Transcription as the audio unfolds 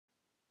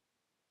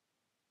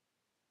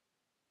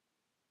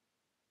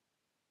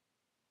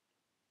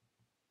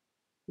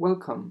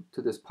Welcome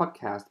to this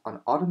podcast on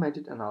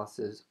automated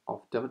analysis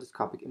of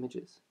dermatoscopic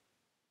images.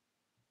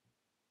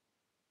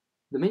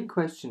 The main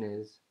question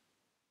is,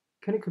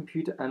 can a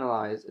computer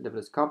analyze a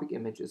dermatoscopic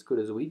image as good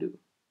as we do?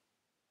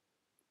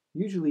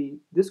 Usually,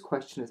 this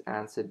question is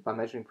answered by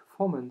measuring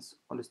performance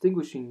on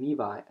distinguishing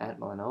nevi and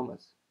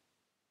melanomas.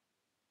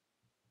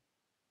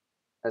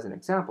 As an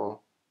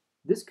example,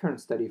 this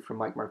current study from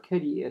Mike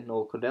Marchetti and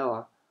Noel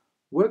Codella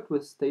worked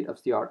with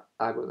state-of-the-art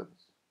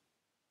algorithms.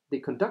 They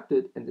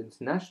conducted an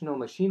international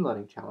machine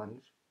learning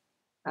challenge,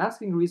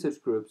 asking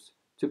research groups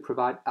to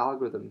provide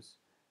algorithms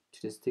to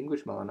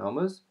distinguish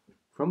melanomas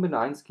from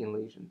benign skin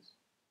lesions.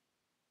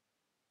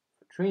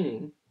 For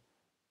training,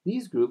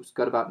 these groups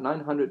got about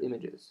 900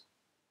 images,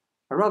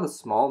 a rather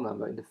small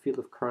number in the field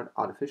of current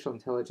artificial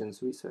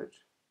intelligence research.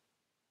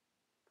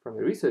 From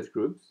the research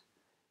groups,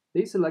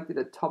 they selected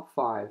a top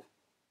 5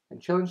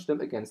 and challenged them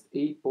against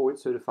 8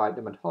 board-certified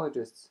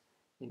dermatologists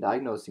in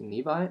diagnosing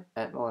nevi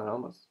and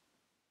melanomas.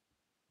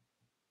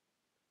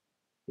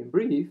 In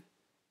brief,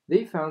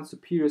 they found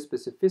superior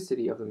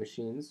specificity of the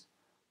machines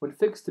when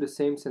fixed to the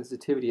same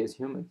sensitivity as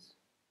humans.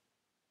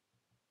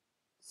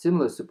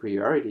 Similar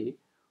superiority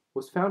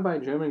was found by a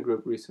German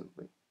group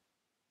recently.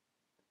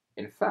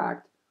 In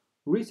fact,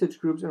 research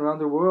groups around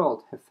the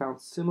world have found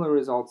similar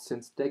results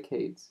since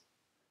decades.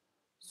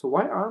 So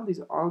why aren't these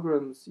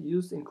algorithms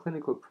used in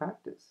clinical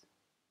practice?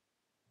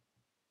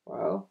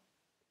 Well,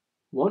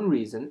 one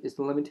reason is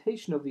the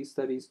limitation of these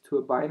studies to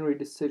a binary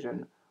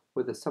decision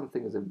whether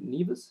something is a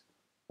nevus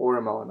or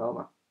a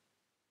melanoma.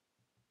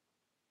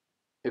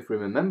 If we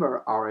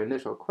remember our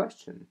initial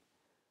question,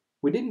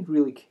 we didn't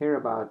really care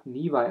about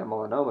nevi and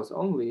melanomas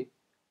only,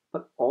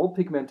 but all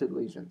pigmented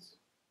lesions.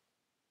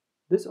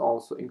 This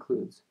also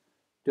includes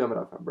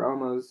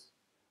dermatofibromas,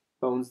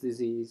 Bones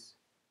disease,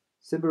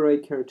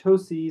 seborrheic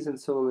keratoses and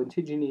solar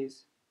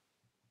lentigines,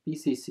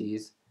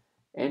 BCCs,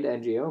 and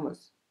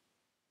angiomas.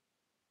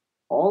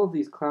 All of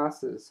these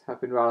classes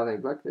have been rather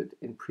neglected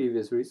in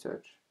previous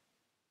research.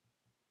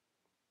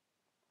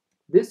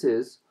 This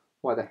is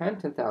why the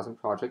HAND 10,000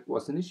 project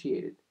was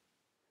initiated.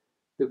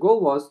 The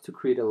goal was to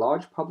create a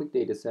large public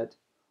dataset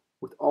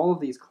with all of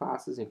these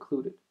classes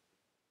included,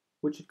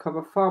 which should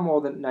cover far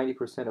more than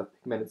 90% of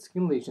pigmented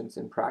skin lesions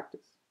in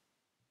practice.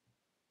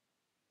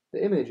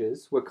 The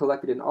images were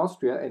collected in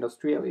Austria and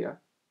Australia,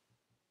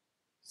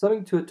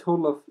 summing to a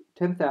total of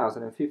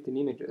 10,015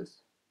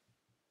 images.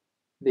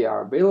 They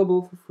are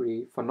available for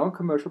free for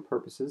non-commercial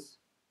purposes,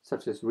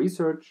 such as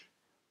research,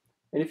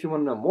 and if you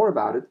want to know more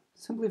about it,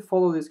 simply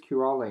follow this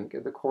QR link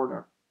in the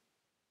corner.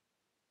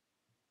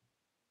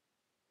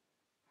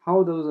 How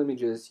are those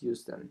images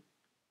used then?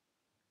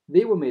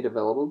 They were made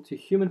available to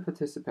human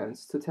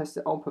participants to test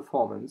their own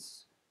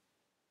performance,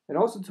 and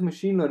also to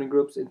machine learning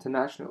groups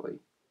internationally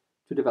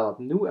to develop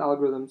new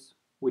algorithms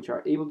which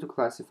are able to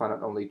classify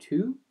not only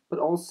 2, but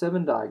all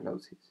 7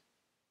 diagnoses.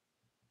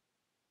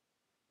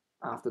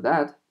 After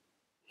that,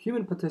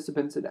 human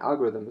participants and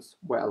algorithms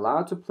were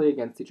allowed to play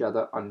against each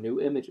other on new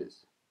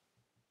images.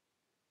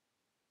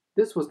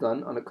 This was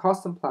done on a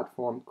custom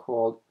platform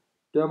called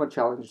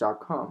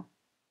dermachallenge.com,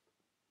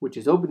 which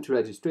is open to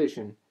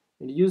registration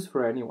and used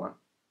for anyone.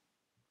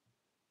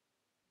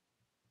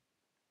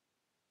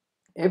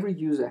 Every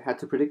user had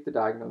to predict the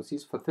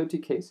diagnoses for 30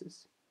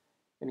 cases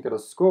and got a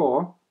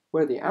score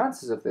where the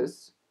answers of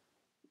this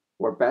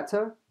were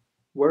better,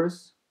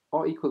 worse,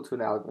 or equal to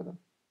an algorithm.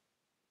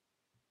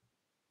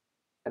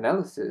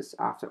 Analysis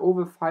after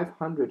over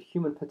 500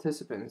 human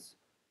participants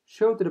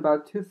showed that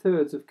about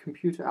 2/3 of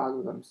computer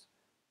algorithms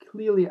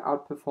clearly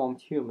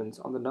outperformed humans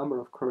on the number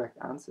of correct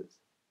answers.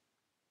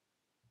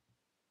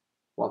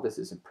 While this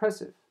is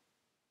impressive,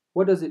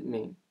 what does it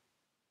mean?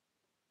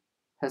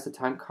 Has the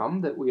time come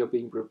that we are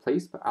being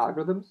replaced by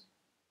algorithms?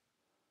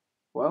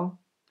 Well,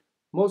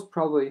 most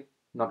probably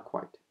not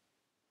quite.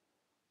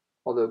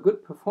 Although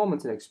good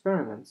performance in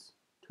experiments,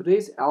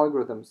 today's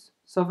algorithms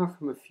suffer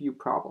from a few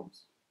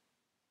problems.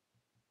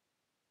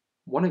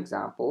 One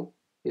example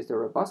is the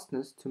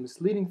robustness to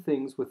misleading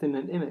things within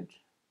an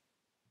image.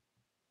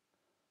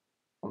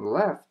 On the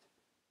left,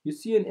 you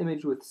see an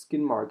image with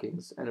skin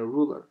markings and a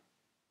ruler.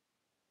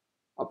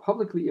 A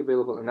publicly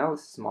available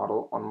analysis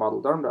model on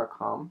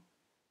modelderm.com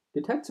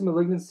detects a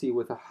malignancy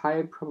with a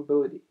high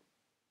probability.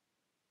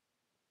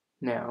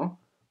 Now,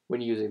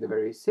 when using the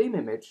very same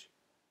image,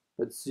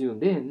 but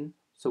zoomed in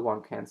so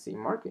one can't see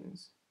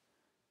markings,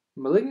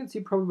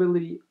 malignancy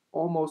probability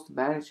almost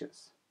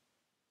vanishes.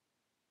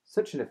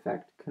 Such an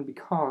effect can be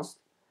caused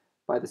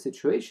by the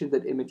situation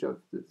that image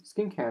of the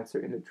skin cancer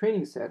in a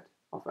training set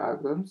of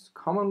algorithms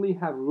commonly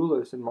have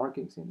rulers and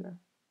markings in there.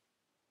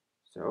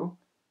 So,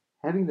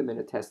 having them in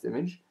a test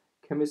image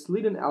can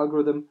mislead an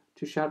algorithm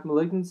to shout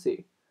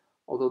malignancy,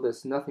 although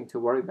there's nothing to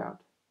worry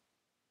about.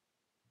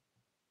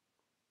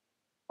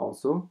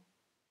 Also,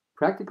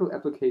 practical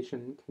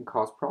application can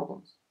cause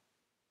problems.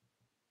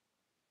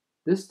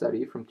 This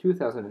study from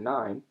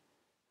 2009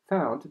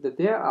 found that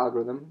their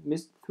algorithm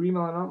missed 3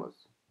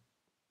 melanomas,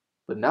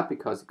 but not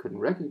because it couldn't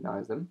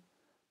recognize them,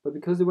 but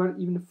because they weren't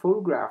even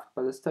photographed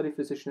by the study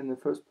physician in the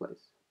first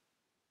place.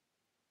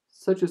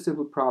 Such a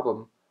simple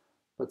problem,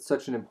 but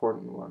such an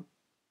important one.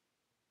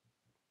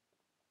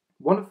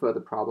 One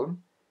further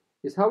problem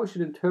is how we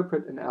should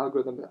interpret an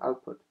algorithm's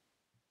output.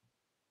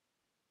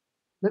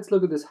 Let's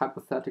look at this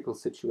hypothetical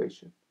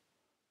situation,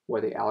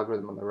 where the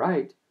algorithm on the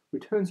right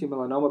returns your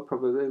melanoma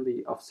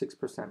probability of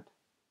 6%.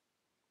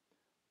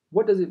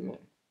 What does it mean?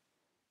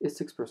 Is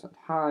 6%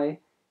 high?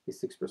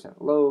 Is 6%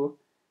 low?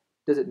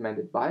 Does it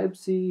mandate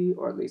biopsy,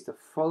 or at least a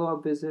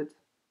follow-up visit?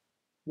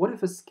 What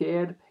if a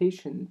scared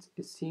patient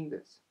is seeing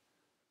this?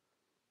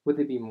 Would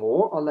they be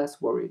more or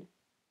less worried?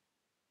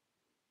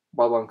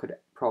 While one could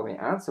probably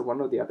answer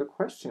one or the other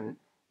question,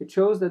 it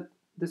shows that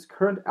this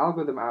current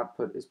algorithm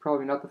output is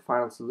probably not the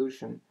final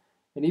solution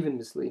and even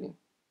misleading.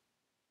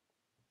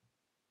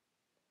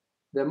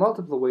 There are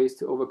multiple ways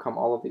to overcome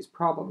all of these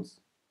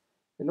problems,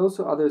 and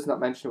also others not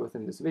mentioned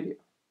within this video.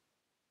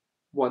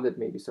 One that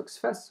may be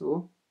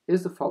successful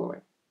is the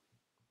following.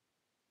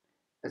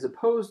 As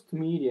opposed to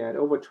media and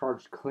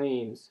overcharged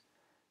claims,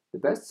 the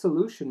best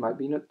solution might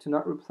be to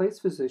not replace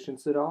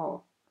physicians at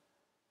all.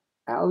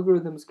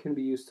 Algorithms can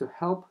be used to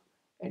help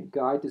and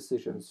guide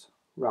decisions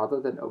rather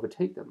than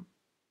overtake them.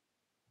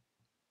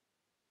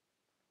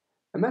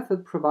 A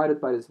method provided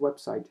by this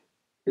website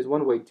is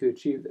one way to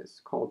achieve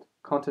this, called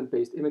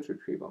content-based image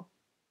retrieval.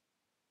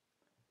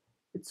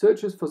 It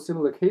searches for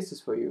similar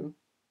cases for you,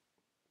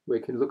 where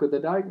you can look at the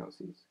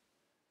diagnoses.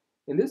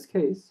 In this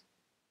case,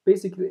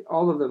 basically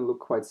all of them look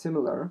quite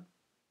similar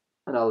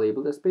and are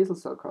labeled as basal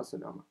cell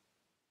carcinoma.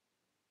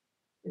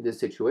 In this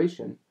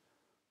situation,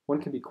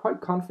 one can be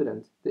quite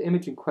confident the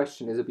image in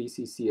question is a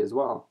BCC as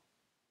well,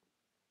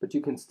 but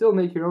you can still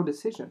make your own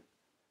decision.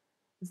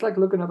 It's like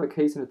looking up a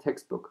case in a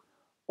textbook,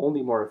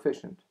 only more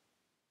efficient.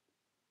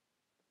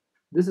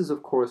 This is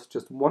of course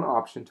just one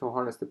option to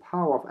harness the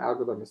power of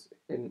algorithms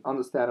in an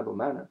understandable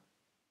manner,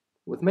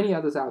 with many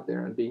others out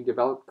there and being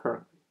developed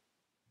currently.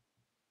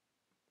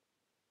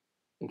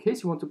 In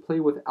case you want to play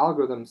with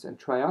algorithms and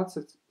try out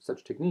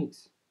such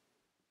techniques,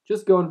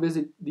 just go and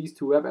visit these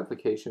two web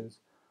applications,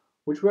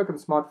 which work on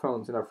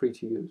smartphones and are free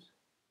to use.